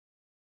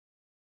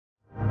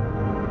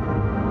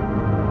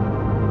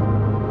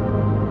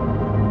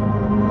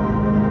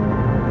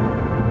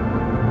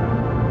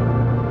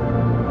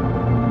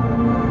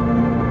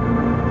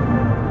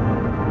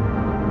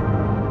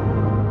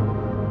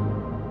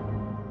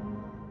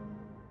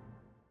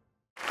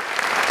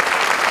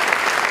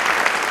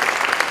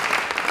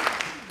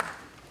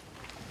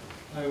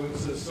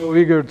so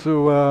eager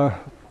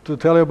to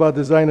tell you about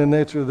design and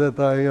nature that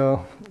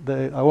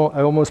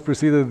I almost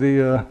preceded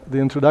the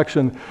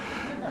introduction.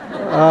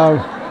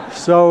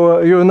 So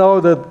you know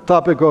the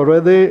topic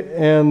already,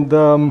 and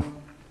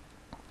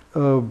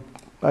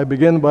I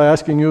begin by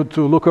asking you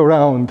to look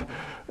around.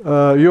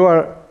 You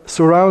are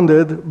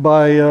surrounded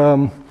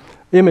by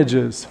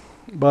images,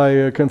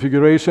 by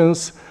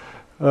configurations,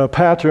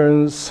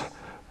 patterns,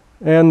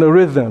 and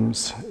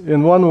rhythms.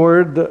 In one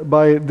word,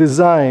 by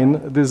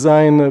design,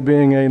 design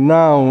being a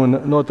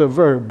noun, not a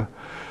verb.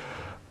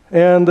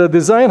 And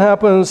design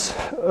happens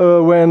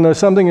when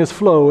something is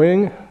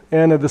flowing,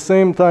 and at the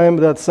same time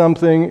that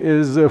something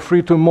is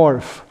free to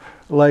morph,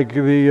 like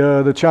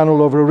the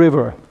channel of a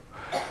river.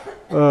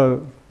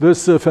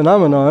 This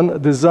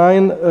phenomenon,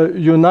 design,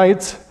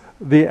 unites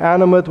the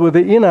animate with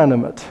the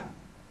inanimate,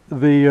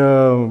 the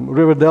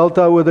river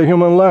delta with the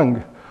human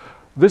lung.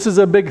 This is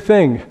a big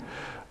thing.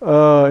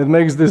 It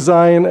makes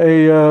design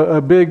a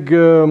big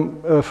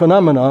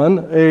phenomenon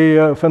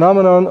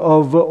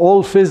of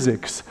all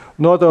physics,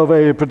 not of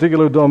a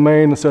particular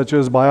domain such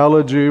as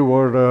biology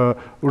or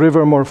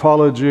river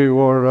morphology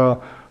or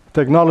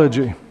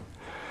technology.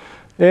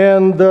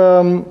 And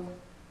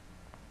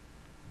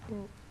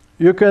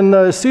you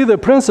can see the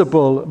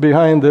principle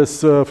behind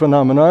this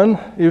phenomenon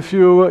if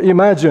you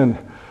imagine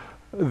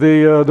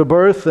the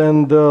birth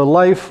and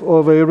life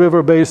of a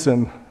river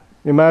basin.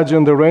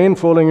 Imagine the rain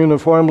falling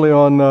uniformly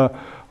on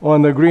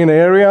the green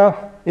area.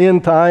 In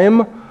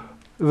time,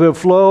 the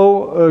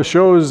flow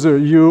shows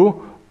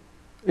you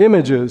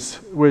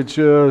images which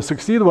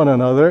succeed one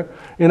another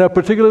in a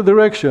particular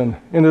direction,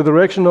 in the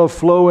direction of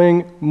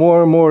flowing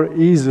more and more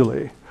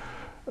easily.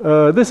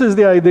 This is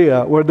the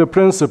idea, or the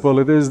principle.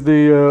 It is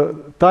the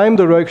time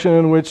direction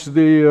in which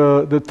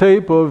the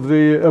tape of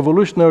the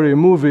evolutionary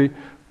movie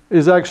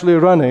is actually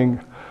running.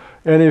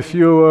 And if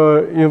you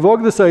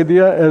invoke this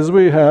idea, as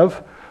we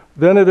have,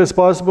 then it is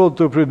possible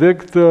to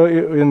predict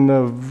in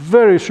a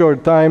very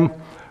short time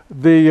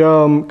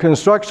the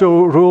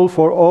constructal rule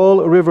for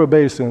all river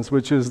basins,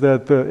 which is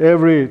that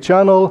every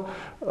channel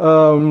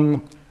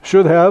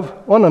should have,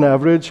 on an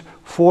average,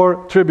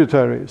 4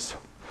 tributaries.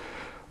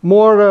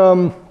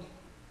 More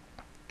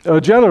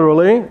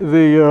generally,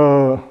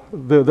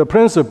 the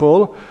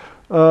principle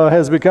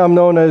has become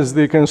known as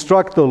the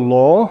Constructal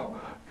Law.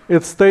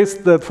 It states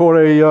that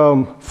for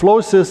a flow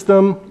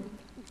system,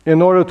 in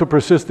order to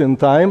persist in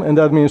time, and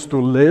that means to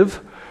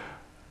live,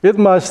 it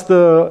must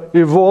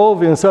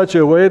evolve in such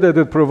a way that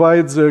it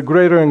provides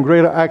greater and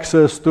greater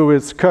access to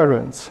its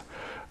currents.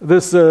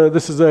 This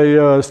is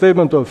a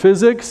statement of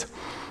physics,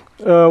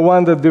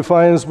 one that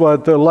defines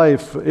what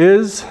life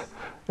is,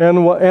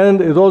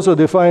 and it also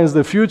defines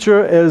the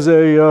future as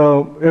a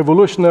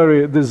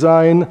evolutionary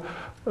design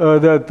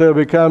that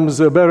becomes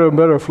better and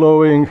better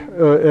flowing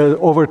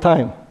over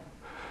time.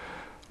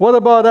 What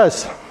about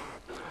us?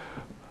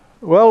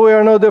 Well, we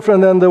are no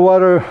different than the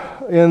water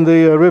in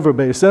the river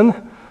basin.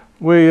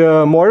 We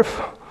morph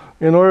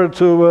in order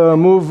to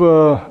move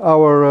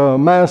our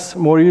mass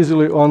more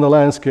easily on the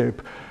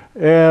landscape.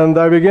 And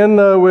I begin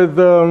with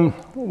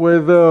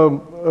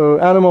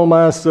animal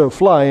mass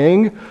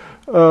flying,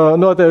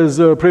 not as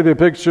pretty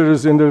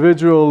pictures,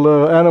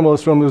 individual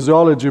animals from the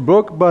zoology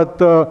book, but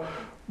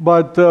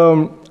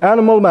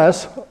animal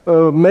mass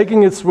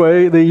making its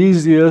way the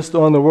easiest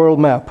on the world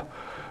map.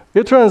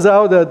 It turns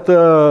out that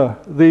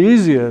the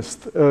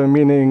easiest,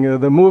 meaning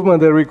the movement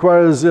that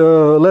requires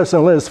less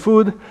and less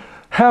food,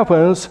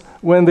 happens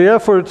when the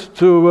effort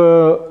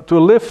to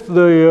lift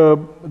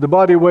the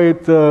body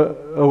weight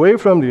away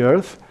from the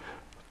earth,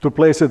 to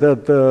place it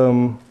at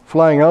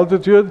flying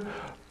altitude,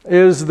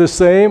 is the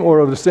same or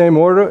of the same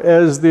order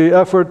as the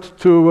effort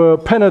to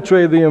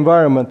penetrate the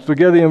environment, to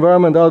get the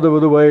environment out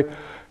of the way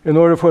in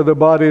order for the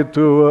body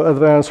to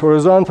advance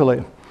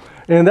horizontally.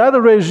 In that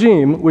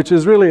regime, which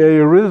is really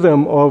a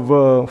rhythm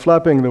of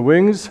flapping the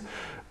wings,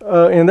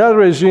 in that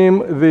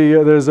regime,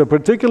 there's a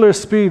particular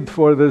speed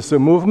for this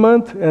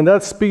movement, and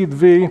that speed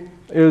v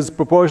is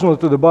proportional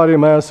to the body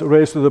mass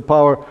raised to the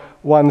power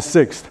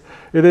 1/6.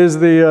 It is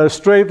the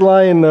straight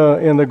line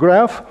in the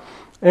graph,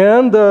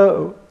 and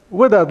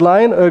with that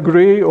line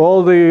agree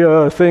all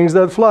the things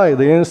that fly,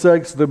 the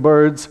insects, the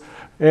birds,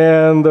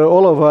 and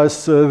all of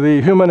us,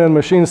 the human and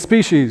machine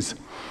species.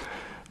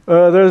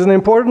 There's an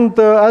important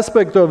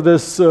aspect of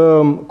this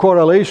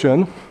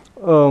correlation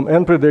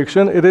and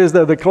prediction. It is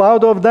that the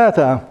cloud of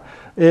data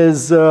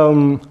is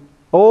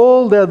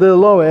old at the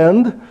low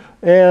end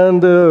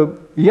and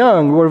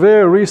young or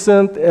very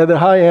recent at the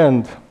high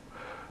end.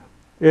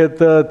 It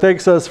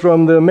takes us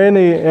from the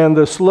many and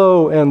the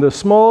slow and the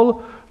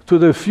small to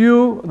the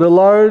few, the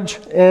large,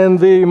 and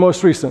the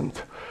most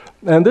recent.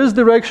 And this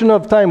direction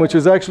of time, which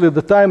is actually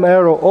the time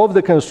arrow of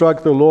the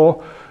Constructal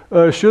Law,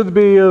 should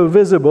be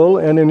visible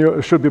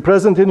and should be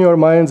present in your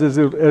minds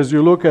as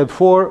you look at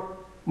 4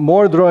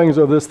 more drawings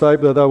of this type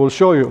that I will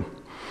show you.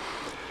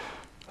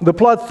 The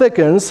plot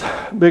thickens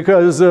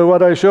because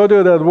what I showed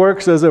you that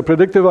works as a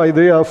predictive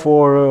idea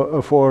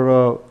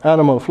for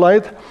animal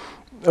flight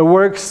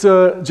works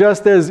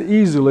just as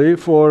easily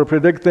for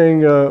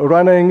predicting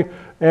running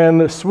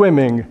and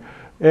swimming.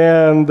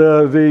 And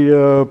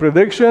the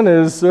prediction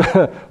is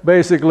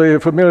basically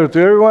familiar to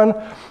everyone,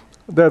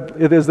 that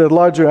it is that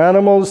larger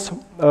animals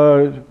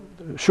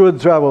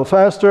should travel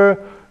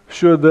faster,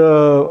 should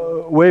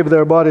wave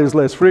their bodies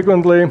less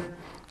frequently,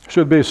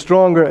 should be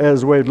stronger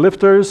as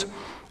weightlifters,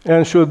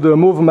 and should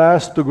move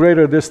mass to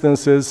greater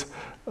distances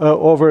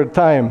over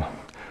time.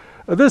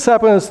 This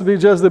happens to be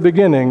just the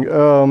beginning.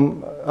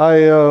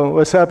 I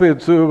was happy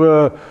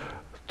to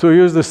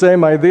use the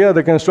same idea,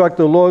 the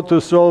constructal law, to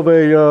solve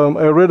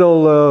a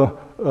riddle,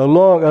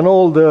 an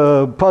old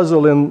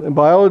puzzle in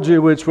biology,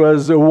 which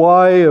was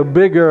why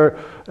bigger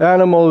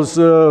animals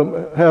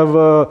have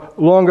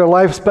longer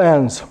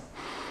lifespans.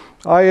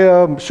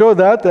 I show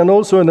that, and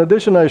also in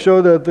addition I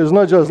show that there's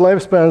not just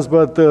lifespans,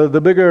 but the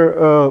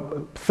bigger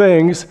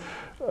things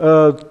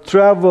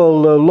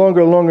travel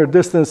longer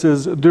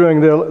distances during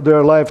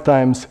their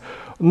lifetimes.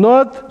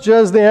 Not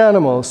just the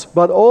animals,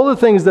 but all the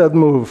things that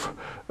move.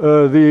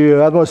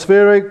 The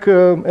atmospheric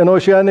and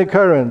oceanic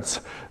currents,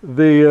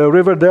 the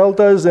river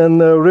deltas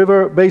and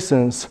river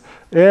basins,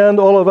 and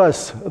all of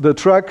us, the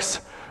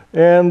trucks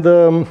and,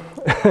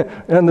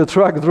 and the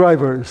truck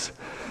drivers.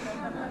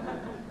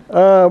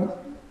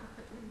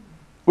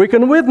 We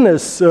can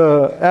witness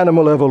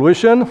animal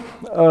evolution.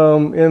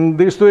 In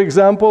these two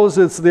examples,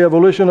 it's the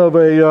evolution of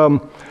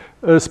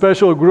a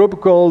special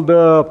group called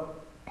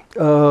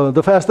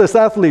the fastest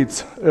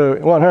athletes,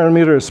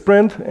 100-meter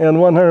sprint and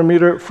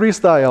 100-meter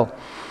freestyle.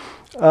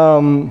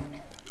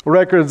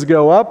 Records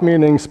go up,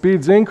 meaning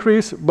speeds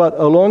increase, but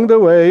along the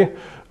way,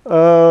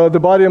 the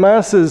body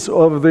masses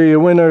of the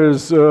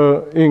winners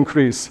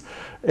increase.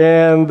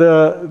 And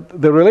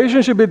the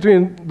relationship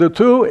between the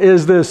two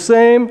is the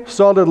same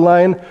solid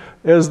line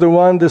as the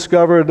one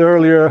discovered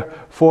earlier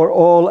for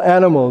all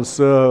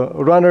animals,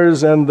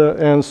 runners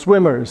and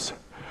swimmers.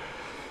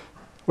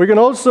 We can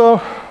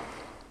also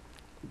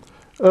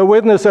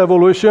witness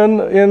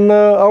evolution in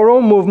our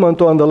own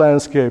movement on the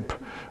landscape.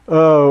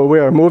 We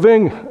are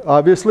moving,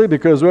 obviously,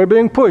 because we're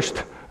being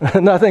pushed.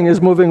 Nothing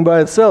is moving by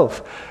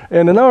itself.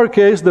 And in our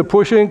case, the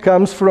pushing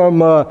comes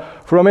from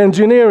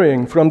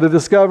engineering, from the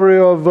discovery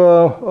of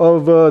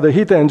the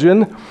heat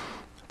engine.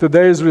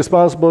 Today is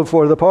responsible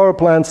for the power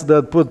plants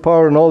that put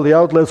power in all the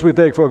outlets we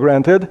take for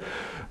granted.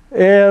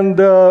 And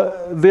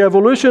the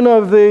evolution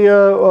of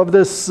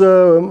this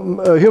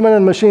human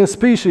and machine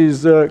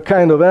species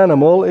kind of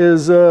animal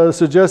is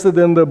suggested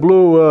in the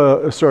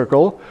blue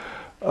circle.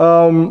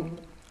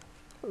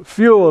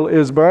 Fuel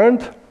is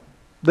burned.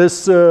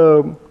 This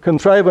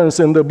contrivance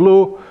in the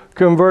blue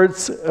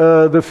converts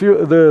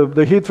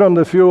the heat from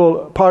the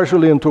fuel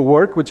partially into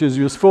work, which is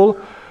useful,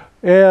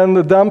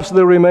 and dumps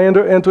the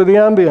remainder into the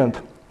ambient.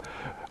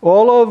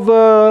 All of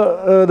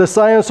the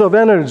science of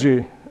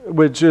energy,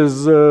 which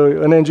is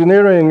an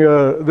engineering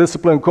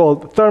discipline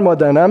called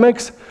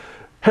thermodynamics,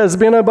 has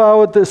been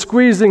about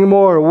squeezing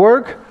more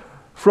work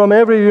from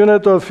every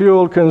unit of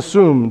fuel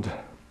consumed.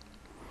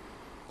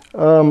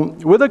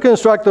 With the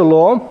constructal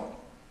law,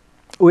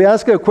 we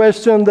ask a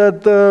question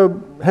that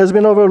has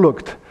been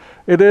overlooked.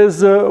 It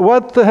is,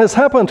 what has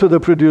happened to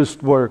the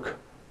produced work?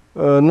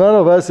 None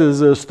of us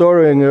is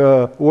storing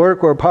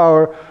work or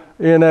power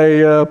in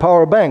a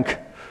power bank.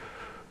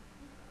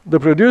 The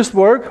produced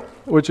work,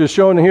 which is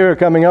shown here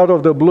coming out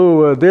of the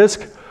blue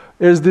disk,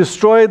 is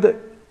destroyed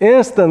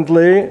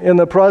instantly in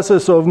the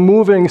process of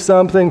moving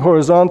something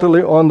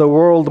horizontally on the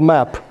world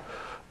map.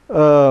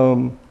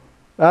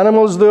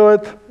 Animals do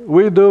it,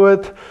 we do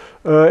it,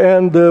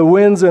 and the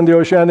winds and the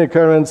oceanic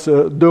currents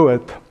do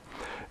it.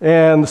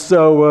 And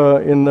so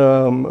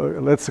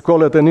let's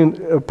call it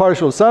a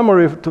partial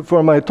summary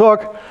for my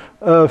talk.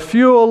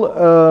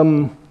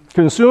 Fuel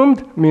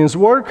consumed means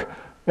work,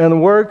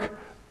 and work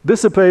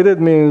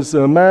dissipated means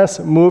mass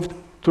moved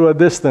to a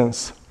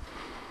distance.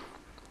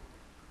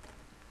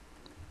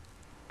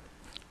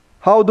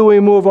 How do we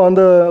move on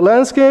the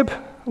landscape?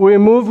 We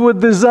move with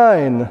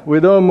design. We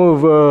don't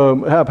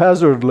move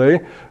haphazardly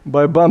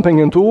by bumping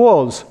into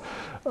walls.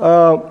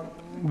 The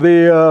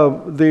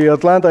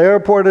Atlanta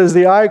airport is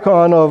the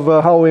icon of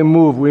how we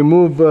move. We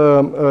move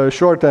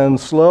short and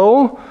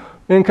slow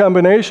in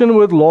combination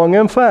with long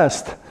and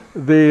fast.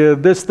 The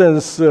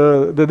distance,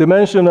 the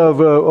dimension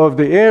of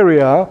the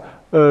area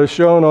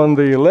shown on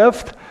the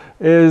left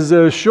is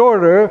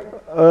shorter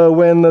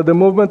when the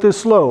movement is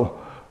slow.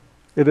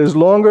 It is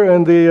longer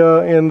in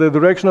the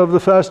direction of the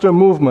faster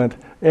movement.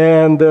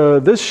 And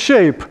this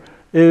shape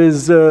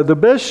is the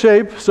best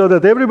shape so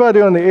that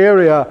everybody on the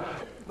area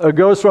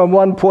goes from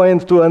one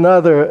point to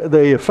another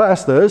the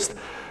fastest.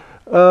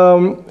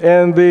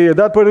 And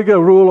that particular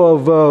rule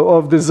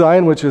of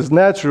design, which is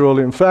natural,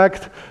 in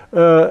fact,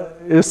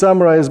 is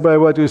summarized by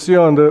what you see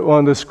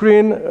on the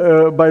screen,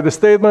 by the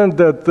statement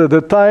that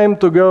the time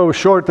to go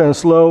short and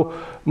slow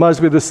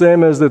must be the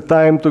same as the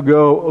time to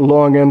go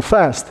long and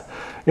fast.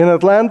 In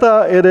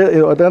Atlanta,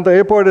 Atlanta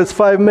Airport, it's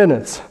 5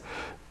 minutes.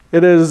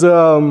 It is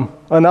an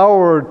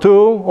hour or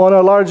two on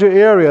a larger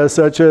area,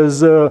 such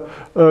as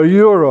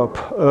Europe.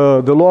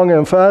 The long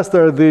and fast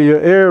are the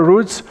air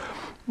routes.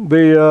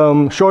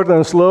 The short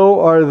and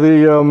slow are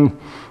the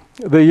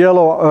the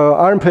yellow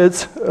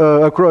armpits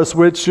across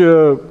which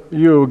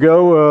you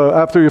go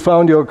after you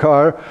found your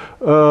car.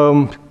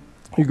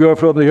 You go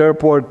from the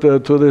airport to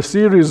the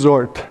ski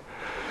resort.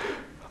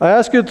 I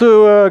ask you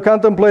to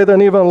contemplate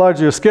an even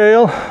larger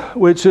scale,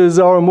 which is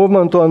our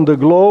movement on the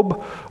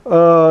globe.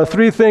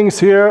 Three things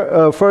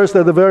here. First,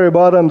 at the very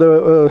bottom,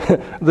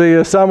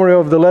 the summary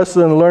of the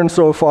lesson learned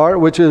so far,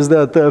 which is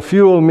that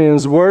fuel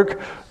means work,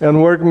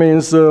 and work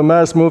means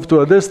mass moved to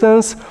a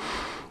distance.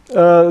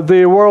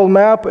 The world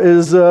map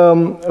is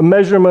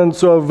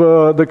measurements of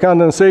the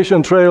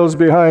condensation trails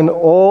behind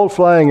all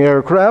flying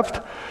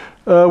aircraft.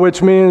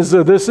 Which means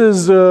this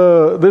is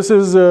how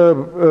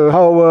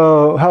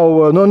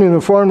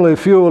non-uniformly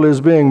fuel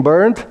is being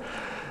burnt.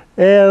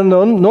 And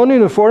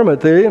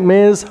non-uniformity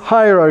means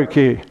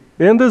hierarchy.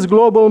 In this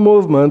global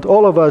movement,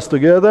 all of us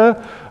together,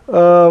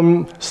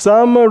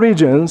 some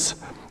regions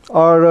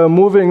are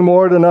moving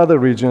more than other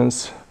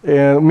regions,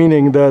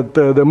 meaning that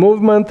the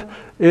movement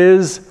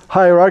is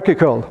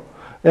hierarchical.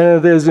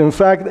 And it is, in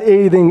fact,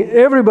 aiding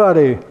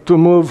everybody to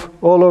move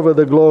all over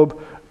the globe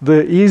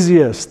the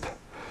easiest.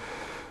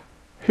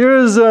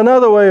 Here's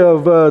another way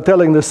of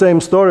telling the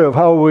same story of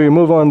how we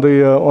move on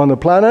the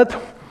planet.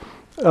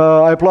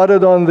 I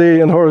plotted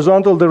in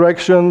horizontal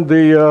direction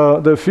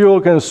the fuel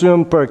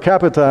consumed per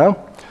capita,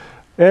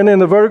 and in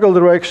the vertical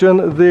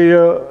direction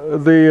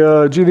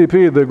the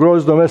GDP, the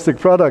gross domestic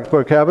product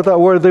per capita,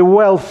 or the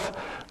wealth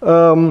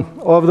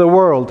of the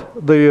world.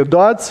 The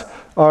dots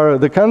are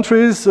the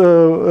countries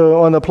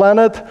on the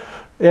planet,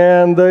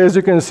 and as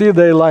you can see,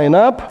 they line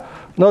up.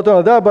 Not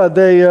only that, but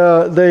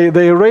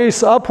they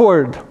race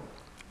upward.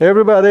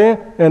 Everybody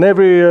and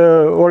every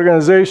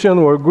organization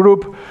or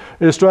group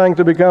is trying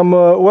to become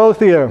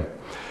wealthier.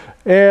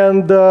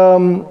 And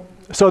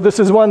so this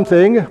is one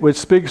thing which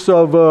speaks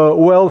of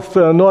wealth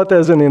not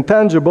as an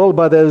intangible,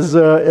 but as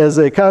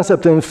a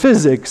concept in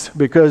physics,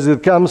 because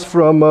it comes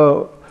from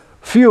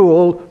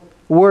fuel,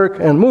 work,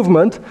 and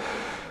movement.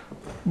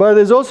 But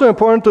it's also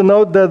important to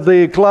note that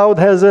the cloud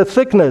has a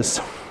thickness.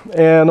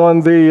 And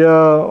on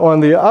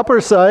the upper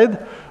side,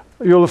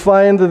 you'll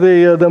find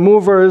the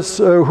movers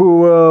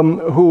who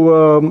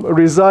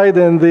reside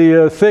in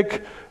the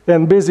thick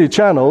and busy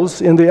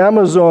channels in the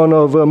Amazon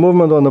of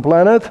movement on the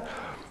planet.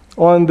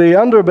 On the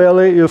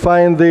underbelly, you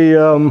find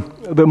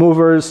the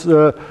movers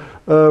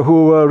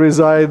who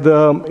reside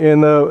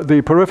in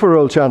the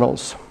peripheral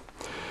channels.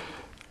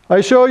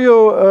 I show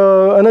you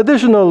an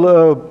additional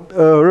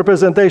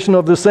representation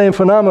of the same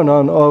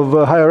phenomenon of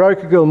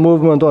hierarchical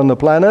movement on the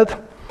planet.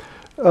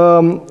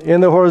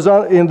 In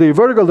the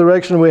vertical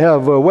direction, we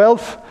have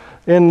wealth.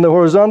 In the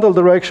horizontal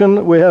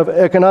direction, we have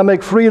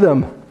economic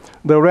freedom.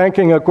 The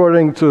ranking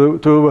according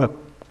to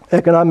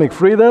economic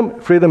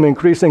freedom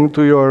increasing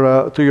to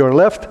your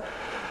left.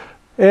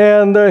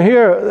 And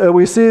here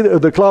we see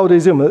the cloud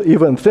is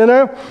even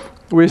thinner.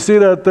 We see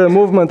that the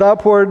movement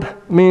upward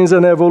means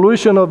an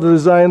evolution of the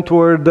design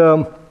toward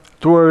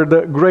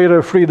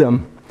greater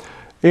freedom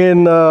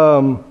in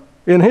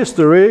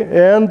history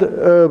and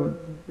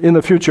in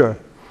the future.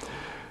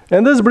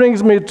 And this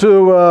brings me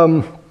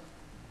to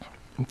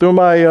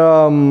my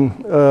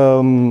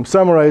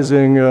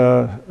summarizing,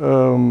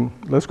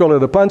 let's call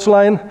it a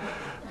punchline.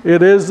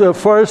 It is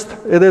first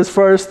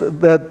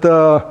that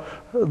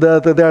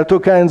there are two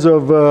kinds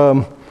of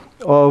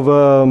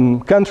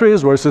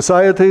countries or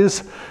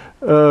societies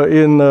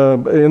in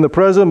the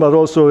present, but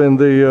also in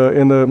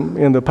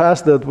the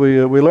past that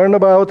we learn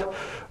about.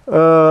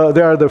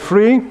 They are the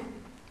free,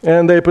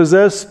 and they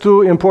possess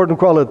two important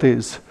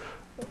qualities: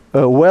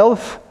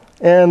 wealth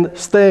and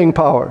staying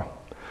power.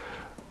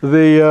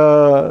 The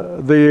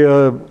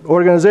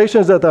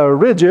organizations that are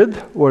rigid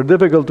or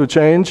difficult to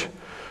change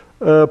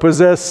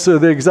possess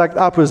the exact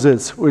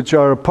opposites, which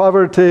are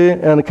poverty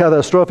and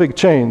catastrophic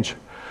change.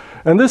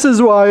 And this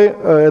is why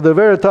at the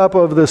very top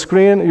of the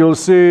screen you'll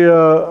see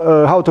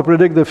how to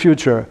predict the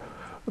future.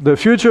 The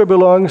future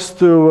belongs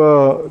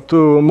to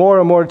more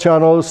and more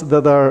channels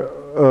that are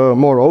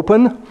more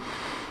open.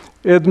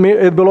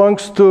 It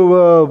belongs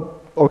to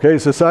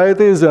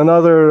societies and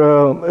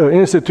other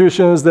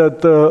institutions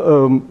that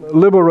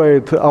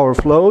liberate our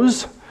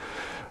flows.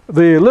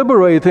 The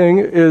liberating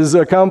is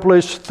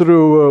accomplished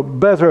through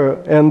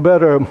better and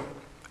better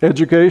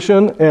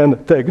education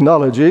and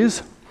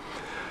technologies,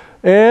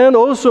 and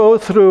also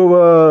through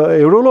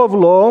a rule of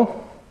law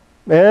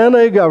and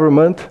a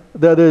government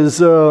that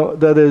is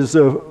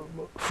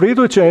free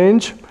to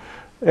change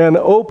and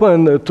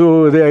open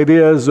to the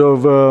ideas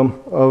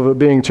of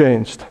being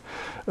changed.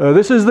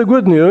 This is the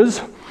good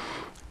news.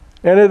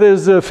 And it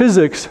is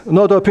physics,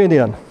 not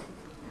opinion.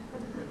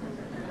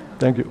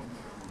 Thank you.